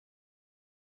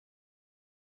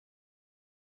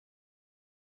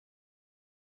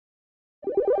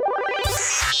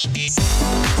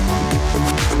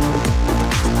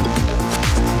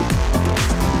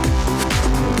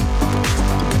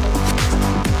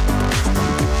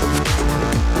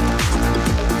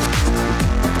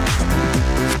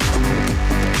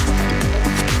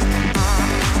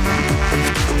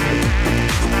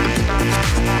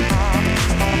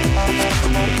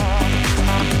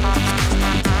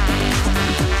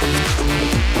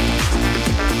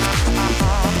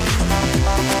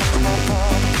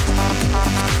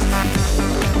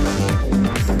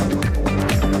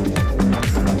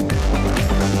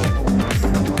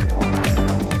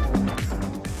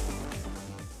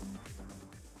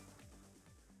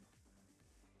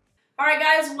Alright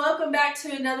guys, welcome back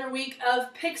to another week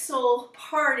of Pixel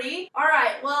Party.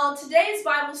 Alright, well today's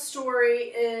Bible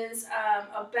story is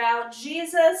about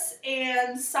Jesus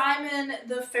and Simon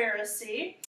the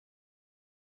Pharisee.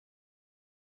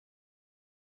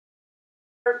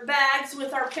 Our bags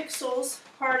with our Pixels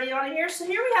party on here. So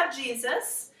here we have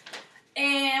Jesus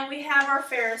and we have our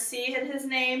Pharisee, and his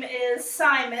name is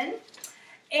Simon.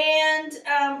 And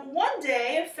one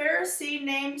day, a Pharisee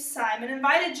named Simon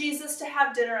invited Jesus to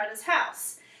have dinner at his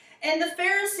house. And the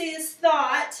Pharisees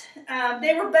thought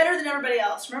they were better than everybody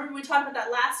else. Remember we talked about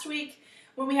that last week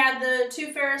when we had the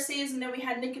two Pharisees, and then we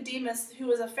had Nicodemus, who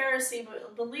was a Pharisee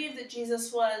but believed that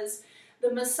Jesus was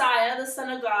the Messiah, the Son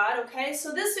of God. Okay,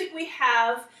 so this week we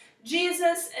have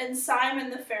Jesus and Simon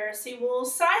the Pharisee. Well,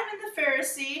 Simon the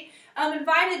Pharisee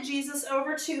invited Jesus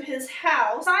over to his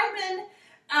house.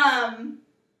 Simon,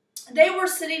 they were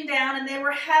sitting down and they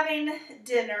were having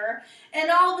dinner, and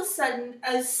all of a sudden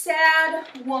a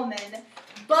sad woman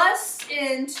busts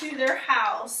into their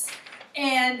house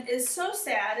and is so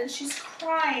sad, and she's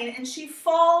crying, and she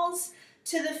falls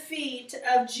to the feet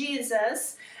of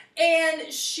Jesus,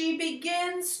 and she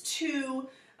begins to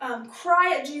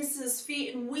cry at Jesus'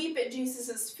 feet and weep at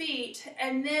Jesus' feet,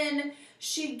 and then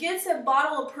she gets a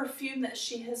bottle of perfume that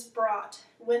she has brought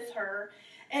with her,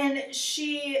 and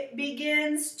she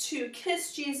begins to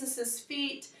kiss Jesus'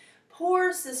 feet,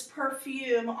 pours this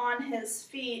perfume on his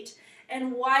feet,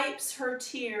 and wipes her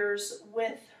tears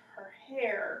with her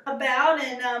hair.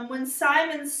 And when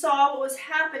Simon saw what was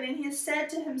happening, he said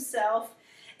to himself,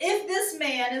 "If this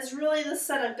man is really the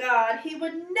Son of God, he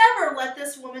would never let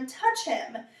this woman touch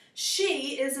him.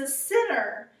 She is a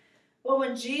sinner." Well,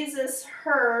 when Jesus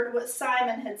heard what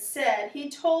Simon had said, he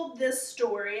told this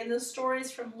story, and the story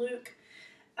is from Luke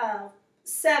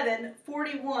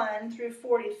 7:41 through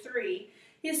 43.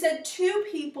 He said, two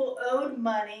people owed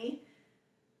money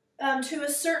to a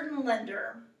certain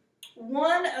lender.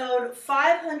 One owed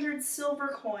 500 silver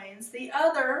coins. The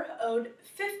other owed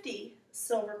 50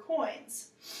 silver coins.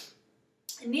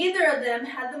 Neither of them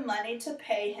had the money to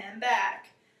pay him back,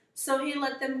 so he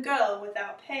let them go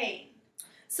without paying.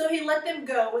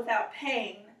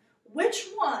 Which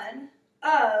one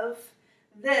of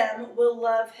them will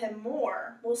love him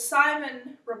more? Well,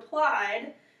 Simon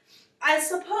replied, "I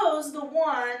suppose the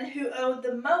one who owed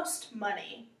the most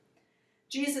money."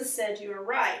 Jesus said, "You are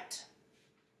right."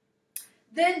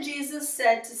 Then Jesus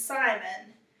said to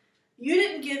Simon, "You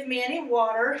didn't give me any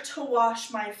water to wash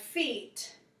my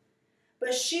feet,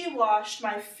 but she washed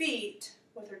my feet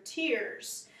with her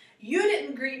tears. You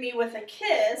didn't greet me with a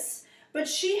kiss, but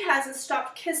she hasn't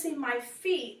stopped kissing my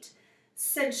feet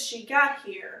since she got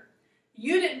here.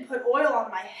 You didn't put oil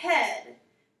on my head,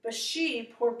 but she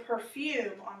poured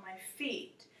perfume on my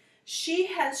feet. She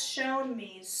has shown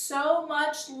me so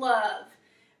much love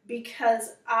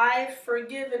because I've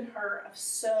forgiven her of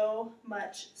so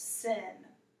much sin."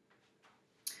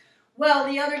 Well,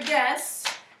 the other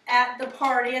guests at the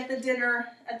party, at the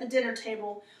dinner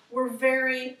table, were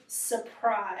very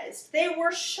surprised. They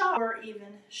were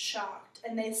even shocked.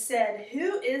 And they said,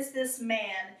 "Who is this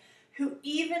man who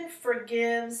even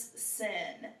forgives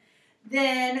sin?"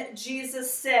 Then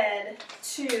Jesus said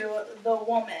to the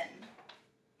woman,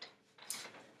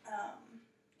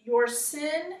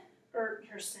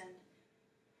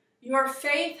 your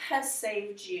faith has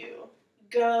saved you.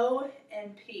 Go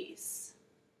in peace."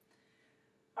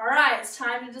 All right, it's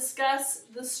time to discuss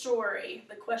the story.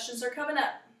 The questions are coming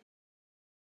up.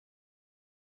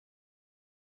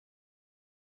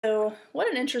 So, what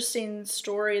an interesting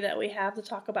story that we have to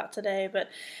talk about today. But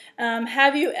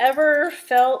have you ever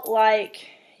felt like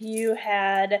you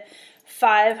had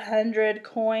 500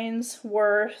 coins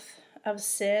worth of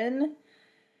sin?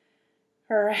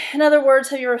 Or in other words,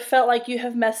 have you ever felt like you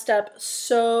have messed up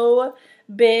so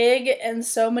big and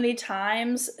so many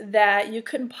times that you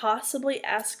couldn't possibly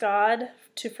ask God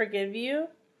to forgive you?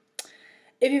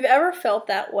 If you've ever felt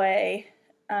that way,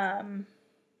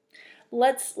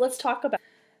 let's talk about it.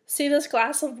 See this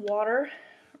glass of water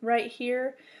right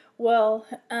here. Well,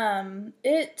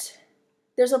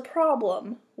 there's a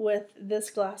problem with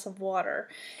this glass of water.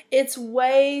 It's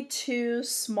way too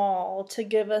small to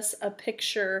give us a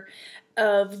picture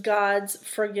of God's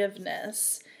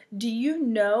forgiveness. Do you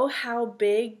know how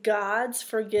big God's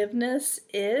forgiveness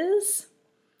is?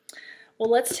 Well,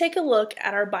 let's take a look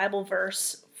at our Bible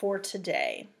verse for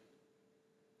today.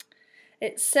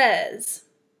 It says,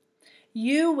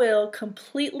 "You will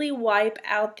completely wipe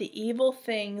out the evil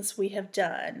things we have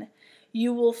done.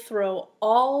 You will throw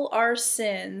all our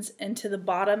sins into the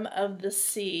bottom of the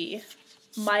sea."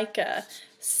 Micah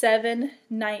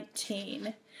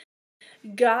 7:19.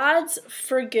 God's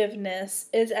forgiveness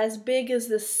is as big as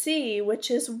the sea, which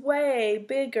is way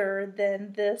bigger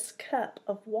than this cup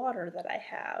of water that I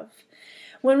have.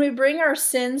 When we bring our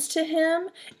sins to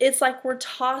Him, it's like we're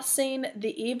tossing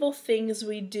the evil things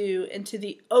we do into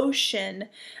the ocean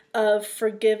of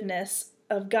forgiveness,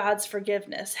 of God's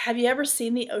forgiveness. Have you ever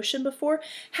seen the ocean before?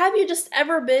 Have you just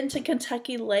ever been to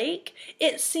Kentucky Lake?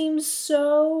 It seems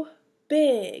so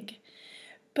big.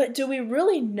 But do we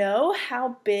really know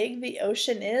how big the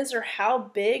ocean is, or how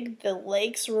big the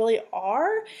lakes really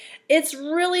are? It's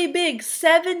really big.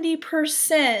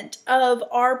 70% of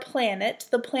our planet,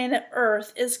 the planet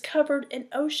Earth, is covered in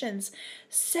oceans.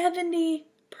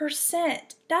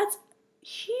 70%. That's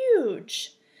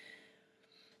huge.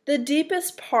 The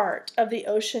deepest part of the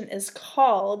ocean is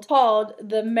called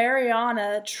the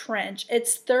Mariana Trench.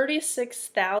 It's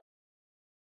 36,000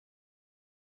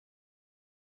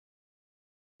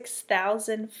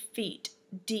 feet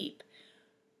deep.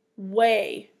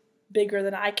 Way bigger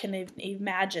than I can even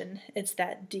imagine. It's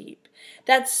that deep.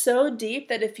 That's so deep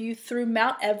that if you threw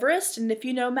Mount Everest, and if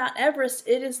you know Mount Everest,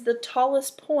 it is the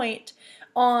tallest point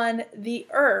on the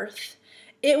earth.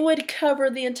 It would cover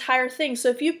the entire thing. So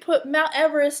if you put Mount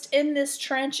Everest in this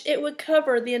trench, it would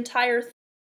cover the entire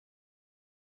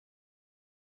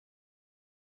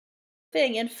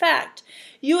thing. In fact,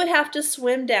 you would have to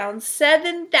swim down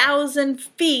 7,000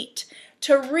 feet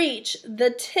to reach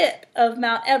the tip of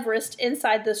Mount Everest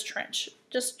inside this trench.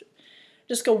 Just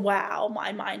go, wow,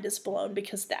 my mind is blown,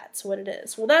 because that's what it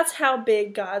is. Well, that's how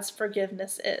big God's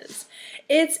forgiveness is.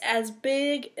 It's as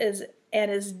big as and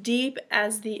as deep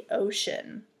as the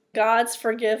ocean. God's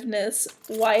forgiveness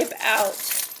wipe out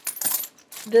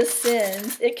the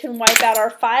sins. It can wipe out our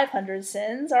 500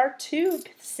 sins, our 2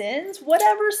 sins,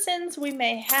 whatever sins we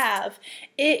may have.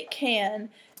 It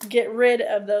can get rid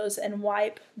of those and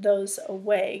wipe those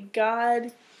away.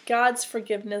 God's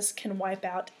forgiveness can wipe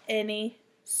out any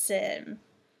sin.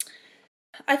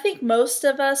 I think most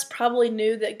of us probably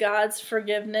knew that God's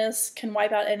forgiveness can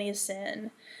wipe out any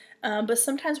sin. But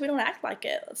sometimes we don't act like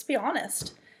it. Let's be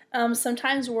honest.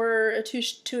 Sometimes we're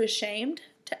too ashamed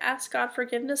to ask God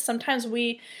forgiveness. Sometimes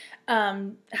we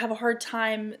have a hard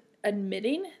time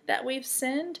admitting that we've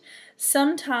sinned.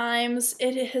 Sometimes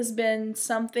it has been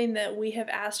something that we have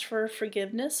asked for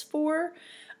forgiveness for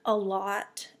a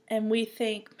lot, and we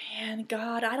think, man,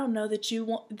 God, I don't know that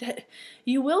you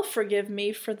will forgive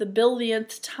me for the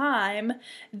billionth time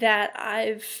that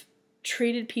I've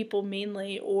treated people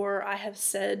meanly, or I have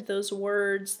said those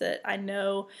words that I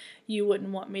know you wouldn't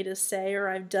want me to say, or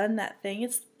I've done that thing.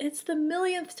 It's the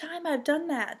millionth time I've done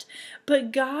that.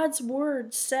 But God's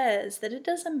word says that it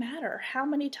doesn't matter how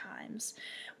many times.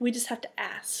 We just have to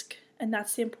ask. And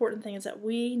that's the important thing, is that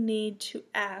we need to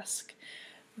ask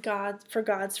God for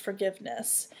God's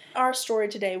forgiveness. Our story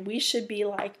today, we should be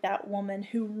like that woman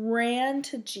who ran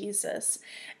to Jesus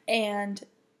and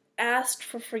asked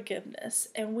for forgiveness,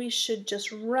 and we should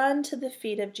just run to the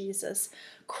feet of Jesus,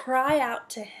 cry out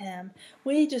to Him.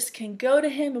 We just can go to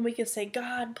Him and we can say,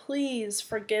 God, please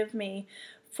forgive me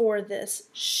for this.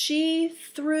 She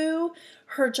threw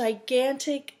her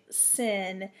gigantic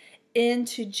sin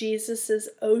into Jesus's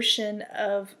ocean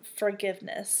of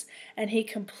forgiveness, and He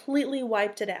completely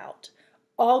wiped it out.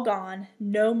 All gone,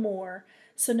 no more.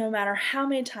 So no matter how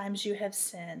many times you have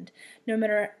sinned, no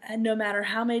matter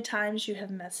how many times you have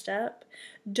messed up,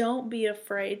 don't be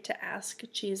afraid to ask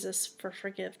Jesus for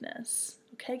forgiveness.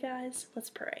 Okay, guys, let's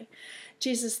pray.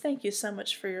 Jesus, thank you so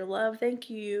much for your love.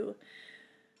 Thank you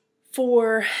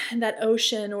for that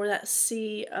ocean or that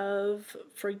sea of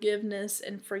forgiveness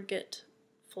and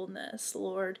forgetfulness,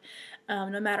 Lord.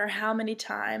 No matter how many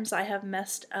times I have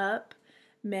messed up,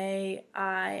 may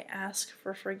I ask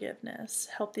for forgiveness.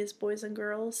 Help these boys and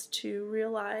girls to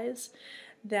realize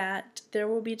that there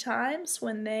will be times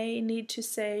when they need to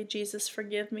say, Jesus,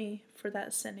 forgive me for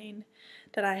that sinning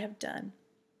that I have done.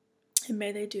 And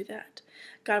may they do that.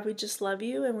 God, we just love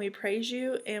you and we praise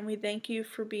you and we thank you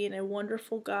for being a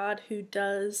wonderful God who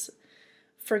does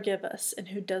forgive us and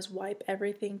who does wipe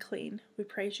everything clean. We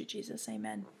praise you, Jesus.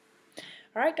 Amen.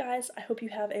 All right, guys, I hope you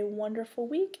have a wonderful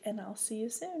week, and I'll see you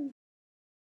soon.